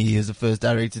an Emmy. He was the first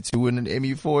director to win an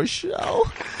Emmy for a show,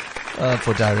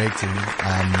 for directing.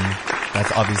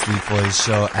 That's obviously for his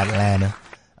show, Atlanta.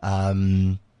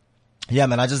 Yeah,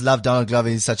 man, I just love Donald Glover.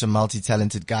 He's such a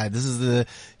multi-talented guy.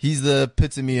 He's the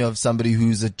epitome of somebody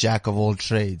who's a jack of all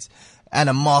trades and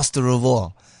a master of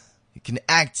all. He can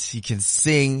act, he can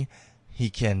sing, he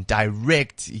can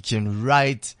direct, he can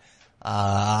write.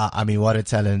 I mean, what a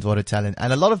talent.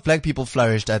 And a lot of black people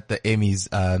flourished at the Emmys.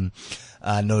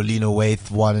 Nolina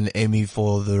Waithe won an Emmy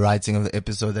for the writing of the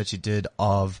episode that she did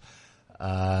of,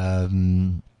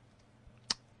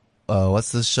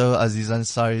 What's the show? Aziz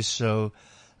Ansari's show,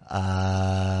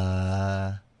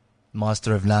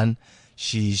 Master of None.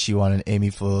 She won an Emmy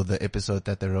for the episode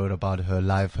that they wrote about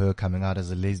her coming out as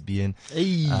a lesbian.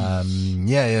 Hey.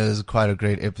 It was quite a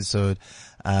great episode.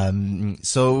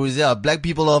 Black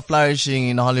people are flourishing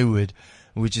in Hollywood,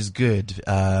 which is good.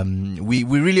 We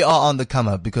really are on the come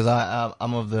up, because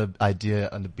I'm of the idea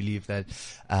and the belief that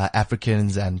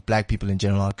Africans and black people in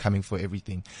general are coming for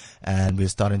everything, and we're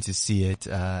starting to see it.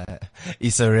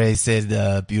 Issa Rae said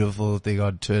a beautiful thing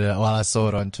on Twitter. Well, I saw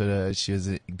it on Twitter. She was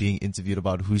being interviewed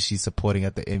about who she's supporting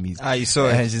at the Emmys. You saw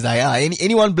it. And she's like,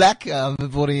 anyone black? I'm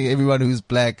supporting everyone who's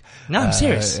black. No, I'm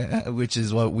serious. Which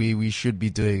is what we should be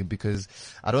doing, because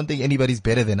I don't think anybody's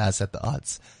better than us at the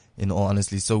arts, in all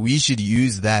honesty. So we should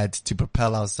use that to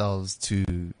propel ourselves to,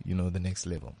 the next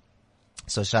level.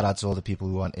 So shout out to all the people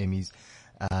who won Emmys.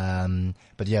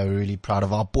 But yeah, we're really proud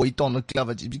of our boy Donald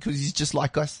Glover, because he's just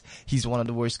like us. He's one of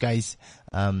the worst guys.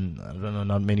 I don't know,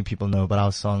 not many people know, but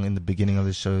our song in the beginning of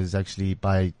the show is actually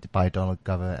by Donald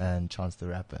Glover and Chance the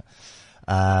Rapper.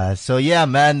 So yeah,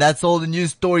 man, that's all the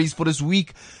news stories for this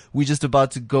week. We're just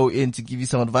about to go in to give you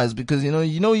some advice, because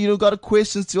you got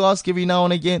questions to ask every now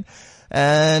and again.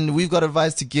 And we've got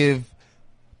advice to give,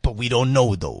 but we don't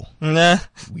know though. Nah.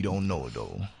 We don't know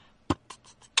though.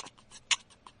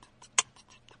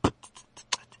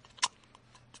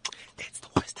 It's the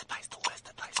worst advice, the worst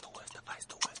advice, the worst advice,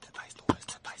 the worst advice, the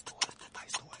worst advice, the worst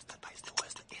advice, the worst advice, the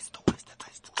worst, it's the worst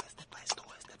advice, the worst advice, the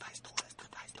worst advice, the worst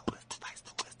advice, the worst advice,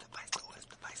 the worst advice, the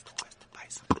worst advice, the worst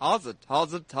advice.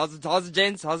 How's it,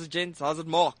 gents? How's it,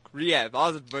 Mark? Rehab,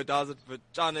 how's it,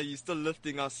 China, you still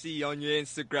lifting? I see on your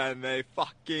Instagram, eh?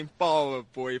 Fucking power,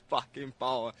 boy, fucking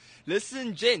power.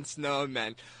 Listen, gents, no,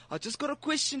 man. I just got a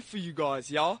question for you guys,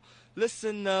 y'all.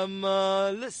 Listen,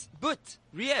 but,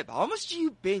 Rehab, how much do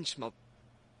you bench, my...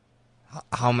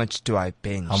 How much do I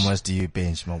bench? How much do you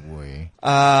bench, my boy?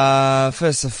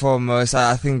 First and foremost,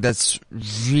 I think that's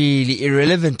really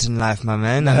irrelevant in life, my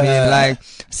man. I mean,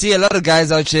 see a lot of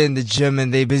guys out here in the gym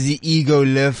and they're busy ego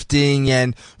lifting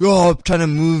and, trying to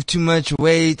move too much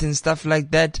weight and stuff like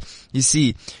that. You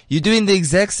see, you're doing the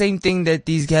exact same thing that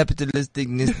these capitalistic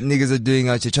niggas are doing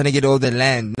out here, trying to get all the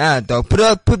land. Nah, dog,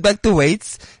 put back the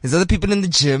weights. There's other people in the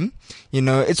gym.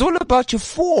 It's all about your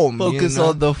form. Focus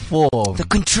on the form. The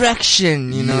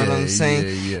contraction, you know what I'm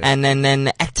saying? Yeah. And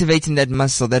then activating that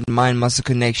muscle, that mind-muscle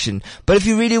connection. But if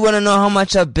you really want to know how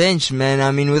much I bench, man,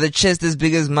 I mean, with a chest as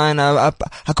big as mine, I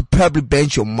could probably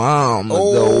bench your mom.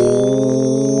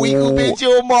 We could bench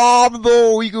your mom,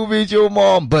 though. We could bench your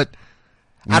mom. But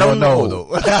I don't know though.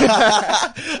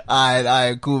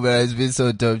 Alright, cool, man. It's been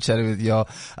so dope chatting with y'all.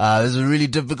 This is a really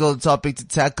difficult topic to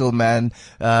tackle, man.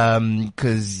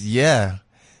 Cause yeah,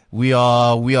 we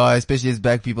are, especially as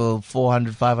black people,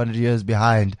 400, 500 years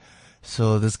behind.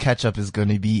 So this catch up is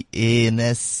gonna be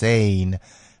insane.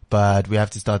 But we have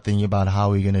to start thinking about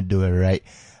how we're gonna do it, right?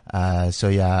 So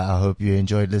yeah, I hope you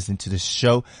enjoyed listening to the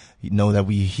show. You know that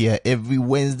we're here every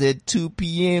Wednesday at 2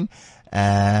 p.m.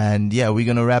 And yeah, we're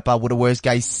gonna wrap up with the worst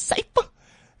guy cypher,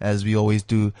 as we always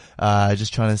do.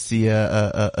 Just trying to see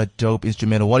a dope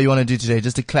instrumental. What do you want to do today?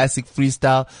 Just a classic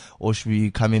freestyle, or should we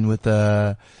come in with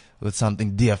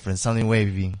something different, something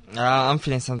wavy? I'm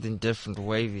feeling something different,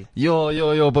 wavy.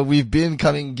 Yo, but we've been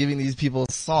giving these people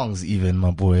songs, even,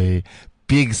 my boy,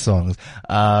 big songs.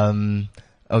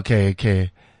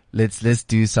 Okay. Let's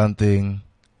do something.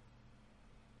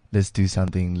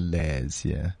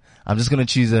 Yeah. I'm just gonna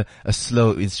choose a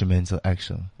slow instrumental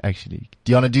actually.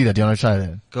 Do you wanna do that? Do you wanna try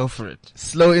that? Go for it.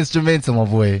 Slow instrumental, my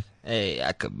boy. Hey,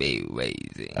 I could be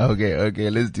wavy. Okay,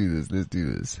 let's do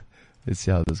this. Let's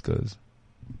see how this goes.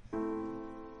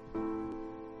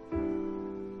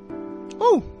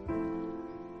 Oh!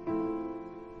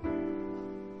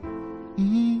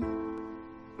 Mm-hmm.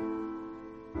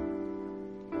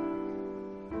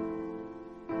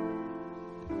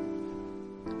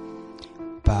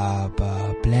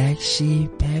 Baba, black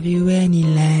sheep, have you any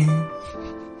land?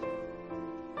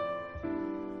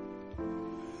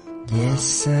 Yes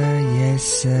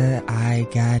sir, I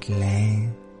got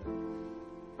land.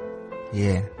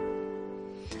 Yeah.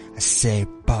 I say,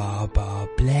 Baba,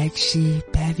 black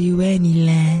sheep, have you any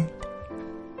land?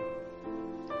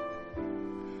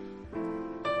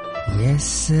 Yes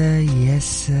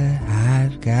sir,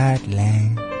 I've got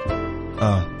land.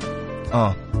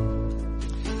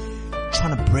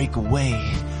 Trying to break away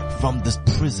from this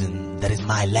prison that is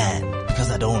my land. because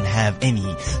I don't have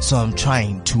any. So I'm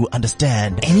trying to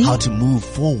understand how to move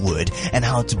forward and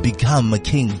how to become a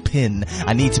kingpin.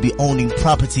 I need to be owning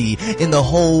property in the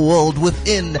whole world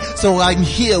within. So I'm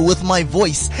here with my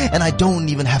voice and I don't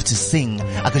even have to sing.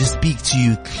 I could just speak to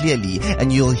you clearly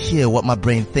and you'll hear what my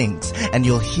brain thinks and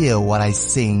you'll hear what I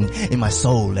sing in my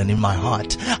soul and in my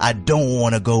heart. I don't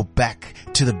want to go back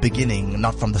to the beginning,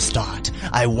 not from the start.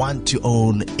 I want to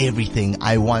own everything.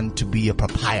 I want to be a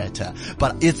proprietor.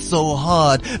 But it's so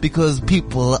hard because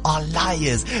people are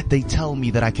liars. They tell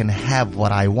me that I can have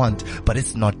what I want, but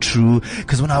it's not true.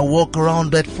 Because when I walk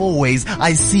around at Four Ways,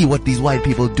 I see what these white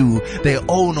people do. They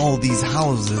own all these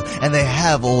houses and they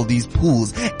have all these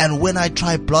pools. And when I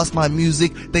try blast my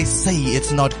music, they say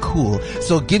it's not cool.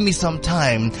 So give me some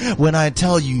time when I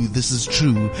tell you this is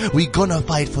true. We're gonna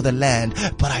fight for the land,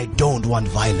 but I don't want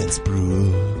violence,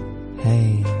 bro.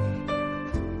 Hey.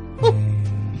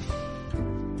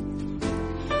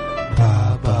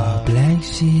 Baba Black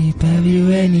Sheep, have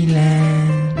you any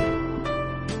land?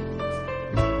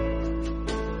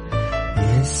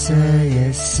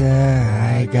 Yes sir,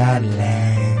 I got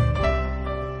land.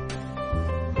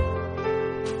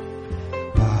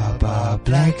 Baba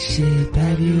Black Sheep,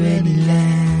 have you any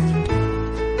land?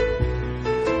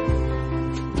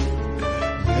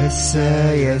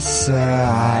 Yes sir,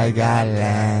 I got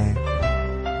land.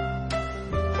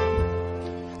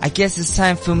 I guess it's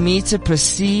time for me to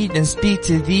proceed and speak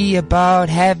to thee about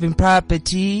having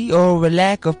property or a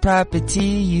lack of property.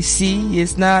 You see,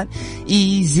 it's not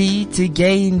easy to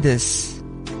gain this.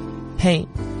 Hey,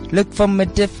 look from a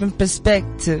different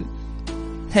perspective.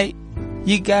 Hey,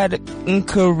 you gotta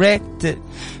correct it.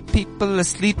 People are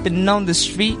sleeping on the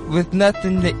street with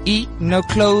nothing to eat, no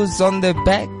clothes on their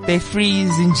back, they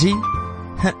freezing G.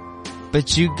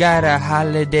 But you got a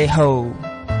holiday home,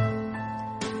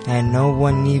 and no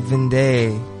one even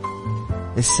there.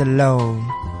 It's alone.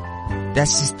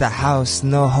 That's just a house,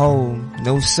 no home,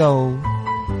 no soul.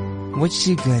 What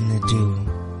you gonna do?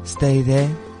 Stay there?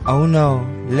 Oh no,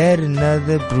 let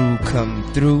another brew come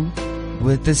through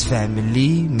with his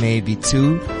family, maybe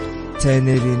two. Turn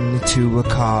it into a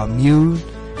commune.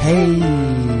 Hey,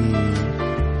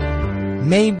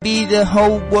 maybe the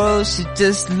whole world should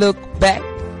just look back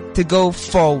to go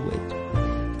forward.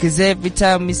 Cause every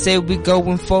time we say we're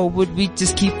going forward, we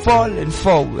just keep falling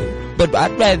forward. But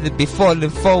I'd rather be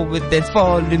falling forward than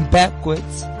falling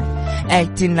backwards.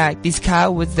 Acting like these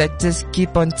cowards that just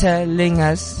keep on telling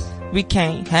us we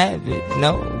can't have it.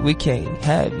 No, we can't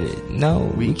have it.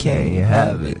 No, we can't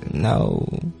have it. No.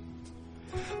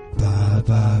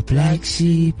 Baba Black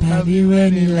Sheep, have you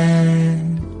any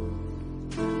land?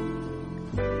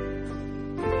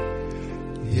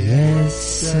 Yes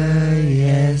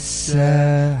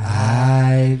sir,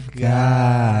 I've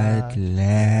got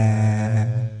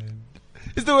land.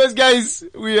 It's the West, guys.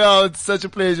 We out. Such a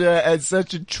pleasure and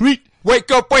such a treat.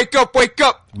 Wake up, wake up, wake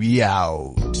up. We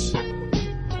out.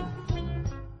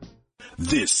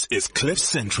 This is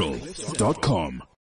CliffCentral.com.